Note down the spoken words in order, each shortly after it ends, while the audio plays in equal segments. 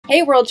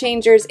Hey world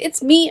changers,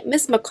 it's me,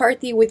 Miss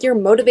McCarthy, with your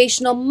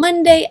Motivational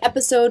Monday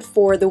episode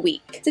for the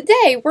week.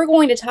 Today we're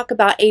going to talk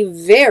about a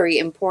very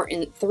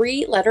important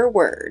 3-letter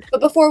word.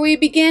 But before we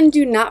begin,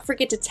 do not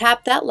forget to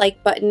tap that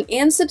like button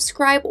and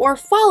subscribe or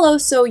follow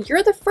so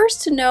you're the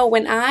first to know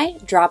when I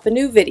drop a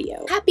new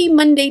video. Happy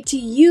Monday to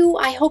you.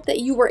 I hope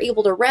that you were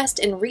able to rest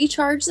and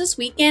recharge this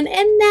weekend,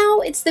 and now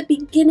it's the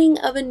beginning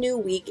of a new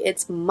week.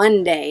 It's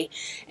Monday.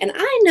 And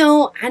I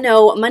know,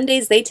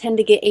 Mondays, they tend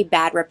to get a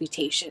bad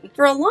reputation.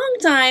 For a long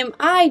time,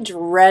 I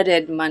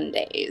dreaded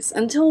Mondays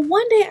until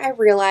one day I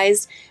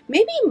realized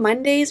maybe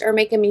Mondays are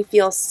making me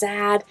feel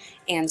sad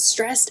and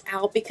stressed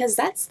out because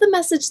that's the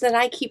message that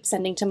I keep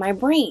sending to my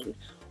brain.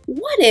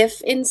 What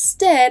if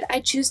instead I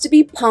choose to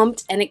be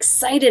pumped and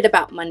excited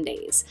about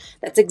Mondays?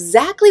 That's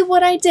exactly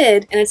what I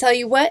did, and I tell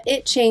you what,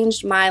 it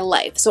changed my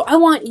life. So I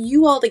want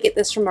you all to get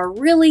this from a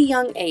really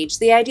young age.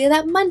 The idea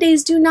that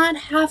Mondays do not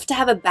have to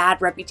have a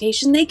bad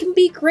reputation. They can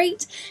be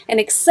great and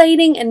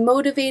exciting and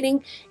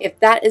motivating if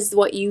that is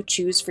what you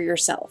choose for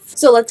yourself.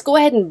 So let's go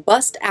ahead and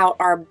bust out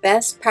our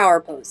best power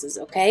poses,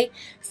 okay?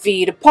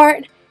 Feet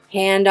apart,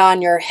 hand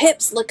on your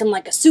hips, looking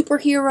like a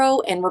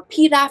superhero, and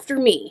repeat after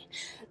me.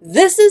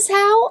 This is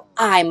how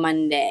I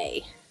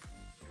Monday.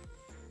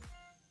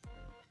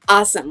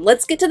 Awesome,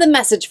 let's get to the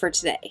message for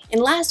today.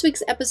 In last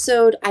week's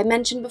episode, I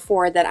mentioned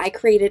before that I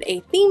created a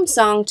theme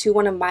song to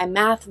one of my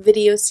math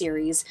video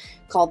series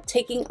called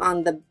Taking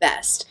on the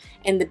Best.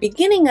 And the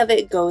beginning of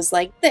it goes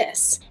like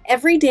this.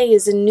 Every day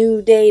is a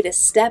new day to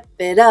step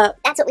it up.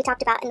 That's what we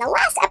talked about in the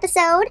last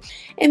episode.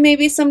 And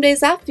maybe some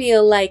days I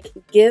feel like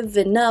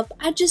giving up.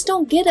 I just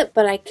don't get it,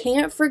 but I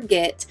can't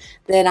forget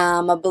that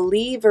I'm a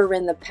believer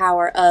in the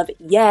power of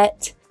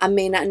yet. I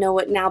may not know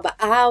it now, but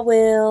I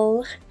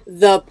will.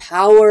 The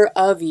power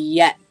of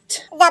yet.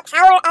 The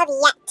power of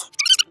yet.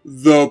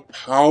 The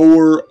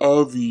power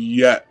of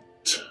yet.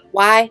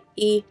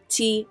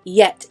 Y-E-T,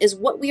 yet, is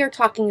what we are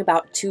talking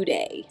about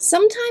today.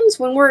 Sometimes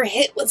when we're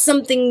hit with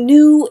something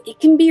new, it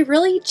can be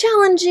really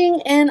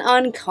challenging and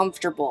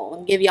uncomfortable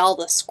and give you all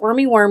the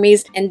squirmy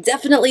wormies and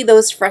definitely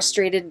those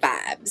frustrated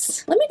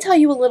vibes. Let me tell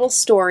you a little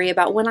story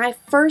about when I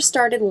first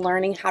started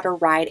learning how to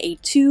ride a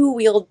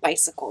 2-wheeled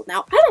bicycle.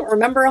 Now, I don't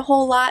remember a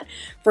whole lot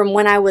from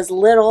when I was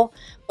little,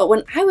 but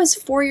when I was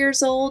 4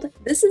 years old,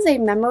 this is a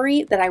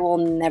memory that I will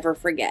never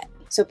forget.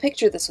 So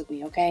picture this with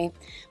me, okay?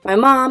 My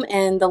mom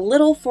and the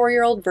little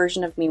 4-year-old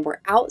version of me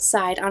were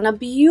outside on a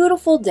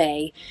beautiful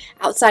day,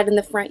 outside in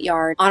the front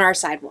yard on our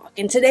sidewalk.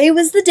 And today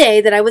was the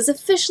day that I was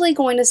officially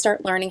going to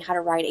start learning how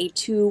to ride a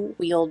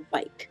 2-wheeled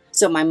bike.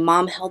 So my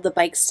mom held the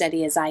bike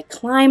steady as I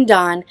climbed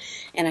on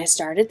and I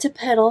started to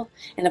pedal.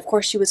 And of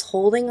course she was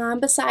holding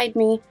on beside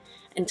me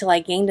until I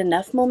gained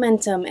enough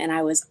momentum and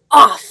I was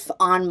off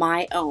on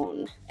my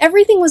own.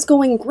 Everything was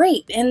going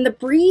great, and the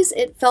breeze,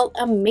 it felt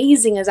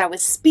amazing as I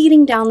was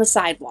speeding down the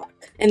sidewalk.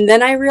 And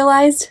then I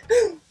realized,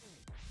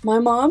 my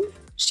mom,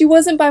 she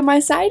wasn't by my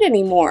side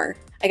anymore.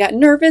 I got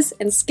nervous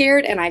and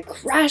scared and I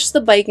crashed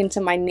the bike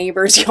into my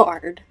neighbor's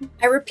yard.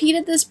 I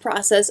repeated this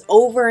process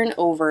over and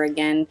over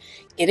again,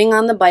 getting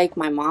on the bike,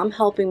 my mom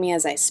helping me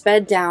as I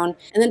sped down,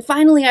 and then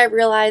finally I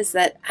realized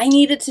that I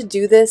needed to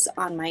do this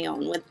on my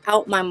own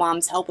without my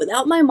mom's help,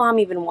 without my mom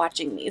even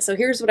watching me. So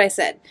here's what I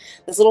said,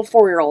 this little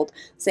 4-year-old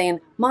saying,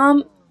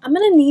 "Mom, I'm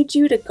gonna need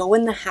you to go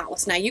in the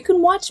house. Now you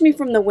can watch me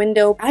from the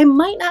window. I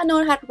might not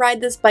know how to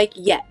ride this bike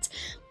yet,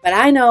 but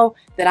I know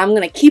that I'm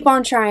going to keep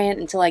on trying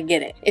until I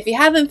get it." If you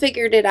haven't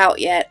figured it out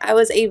yet, I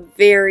was a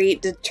very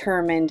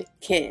determined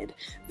kid.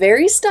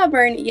 Very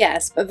stubborn,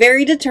 yes, but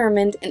very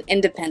determined and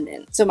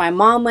independent. So my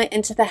mom went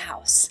into the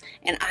house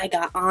and I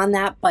got on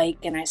that bike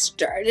and I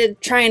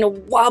started trying to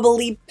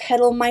wobbly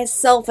pedal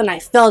myself and I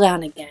fell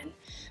down again.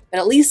 But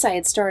at least I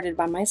had started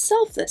by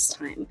myself this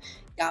time.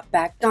 Got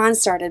back on,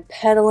 started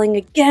pedaling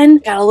again,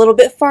 got a little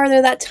bit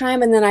farther that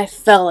time, and then I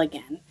fell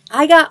again.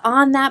 I got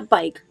on that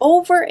bike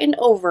over and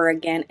over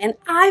again, and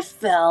I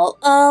fell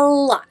a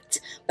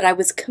lot, but I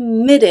was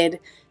committed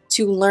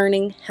to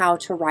learning how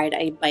to ride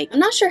a bike. I'm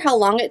not sure how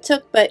long it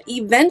took, but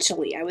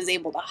eventually I was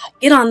able to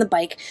get on the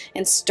bike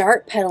and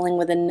start pedaling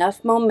with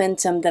enough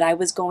momentum that I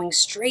was going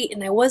straight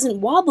and I wasn't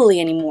wobbly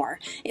anymore.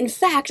 In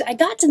fact, I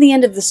got to the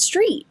end of the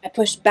street. I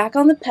pushed back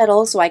on the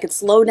pedal so I could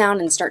slow down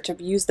and start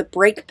to use the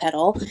brake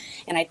pedal,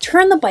 and I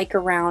turned the bike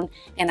around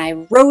and I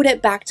rode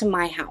it back to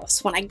my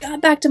house. When I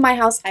got back to my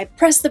house, I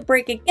pressed the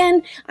brake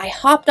again, I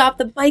hopped off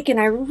the bike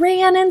and I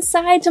ran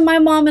inside to my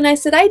mom and I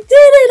said, "I did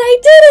it, I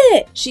did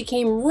it!" She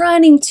came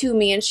running to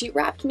me and she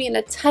wrapped me in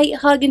a tight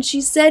hug and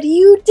she said,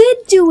 "You did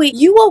do it.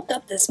 You woke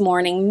up this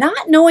morning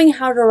not knowing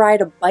how to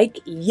ride a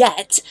bike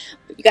yet.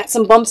 You got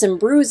some bumps and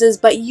bruises,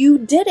 but you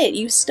did it.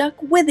 You stuck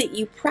with it.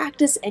 You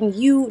practiced and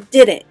you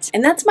did it."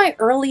 And that's my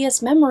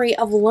earliest memory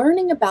of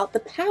learning about the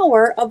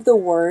power of the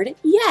word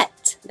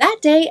yet. That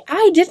day,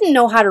 I didn't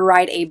know how to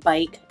ride a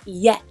bike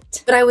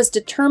yet, but I was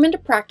determined to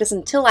practice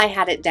until I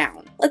had it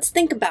down. Let's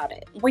think about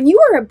it. When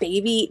you were a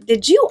baby,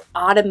 did you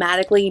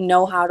automatically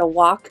know how to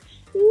walk?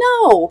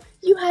 No,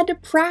 You had to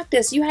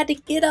practice, you had to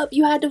get up,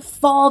 you had to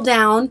fall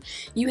down,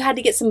 you had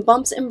to get some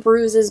bumps and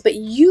bruises, but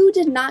you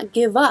did not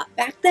give up.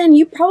 Back then,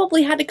 you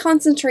probably had to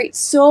concentrate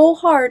so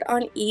hard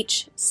on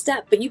each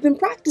step, but you've been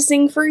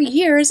practicing for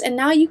years and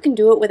now you can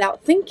do it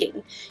without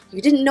thinking.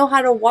 You didn't know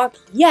how to walk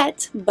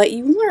yet, but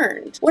you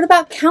learned. What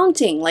about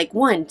counting? Like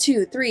 1,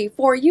 2, 3,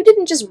 4. You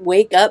didn't just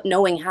wake up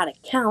knowing how to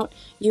count.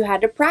 You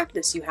had to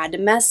practice. You had to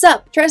mess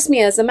up. Trust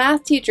me, as a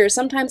math teacher,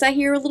 sometimes I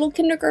hear little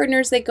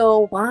kindergartners, they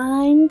go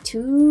 1,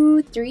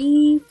 2, 3,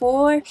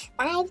 4,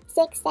 5,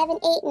 6, 7,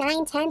 8,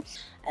 9, 10.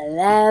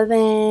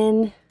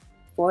 11,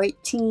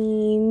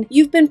 14.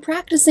 You've been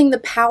practicing the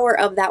power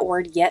of that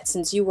word yet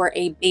since you were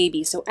a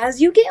baby. So as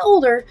you get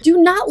older,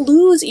 do not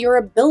lose your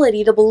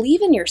ability to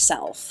believe in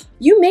yourself.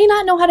 You may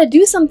not know how to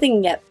do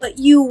something yet, but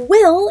you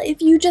will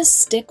if you just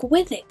stick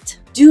with it.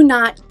 Do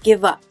not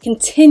give up.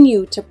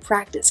 Continue to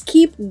practice.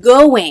 Keep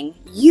going.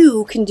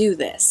 You can do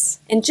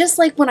this. And just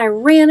like when I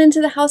ran into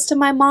the house to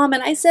my mom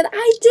and I said,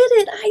 I did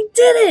it, I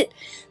did it.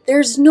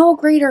 There's no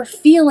greater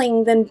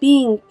feeling than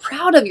being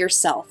proud of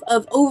yourself,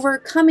 of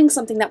overcoming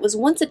something that was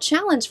once a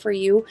challenge for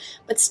you,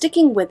 but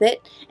sticking with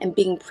it and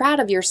being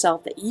proud of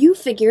yourself that you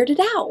figured it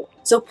out.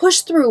 So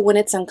push through when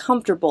it's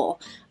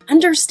uncomfortable.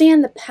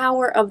 Understand the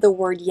power of the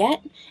word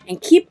yet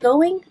and keep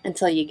going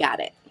until you got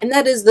it. And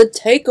that is the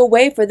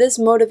takeaway for this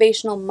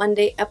Motivational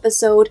Monday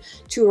episode,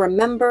 to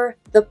remember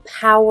the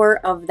power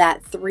of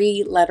that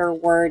 3-letter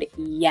word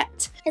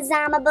yet. Cause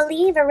I'm a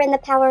believer in the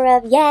power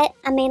of yet.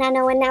 I may not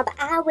know it now, but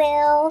I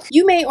will.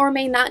 You may or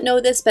may not know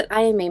this, but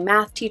I am a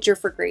math teacher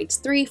for grades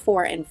 3,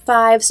 4, and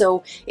 5.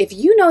 So if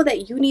you know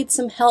that you need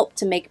some help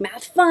to make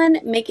math fun,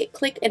 make it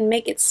click, and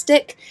make it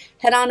stick,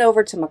 head on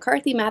over to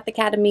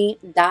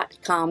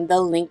mccarthymathacademy.com.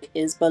 The link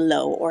is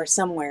below or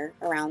somewhere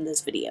around this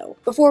video.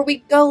 Before we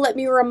go, let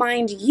me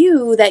remind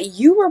you that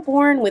you were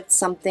born with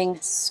something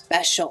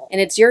special,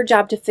 and it's your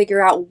job to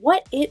figure out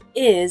what it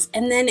is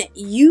and then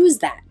use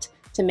that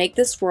to make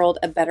this world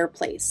a better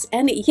place.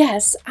 And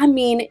yes, I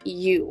mean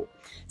you.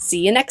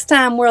 See you next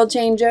time, world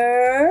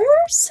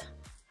changers.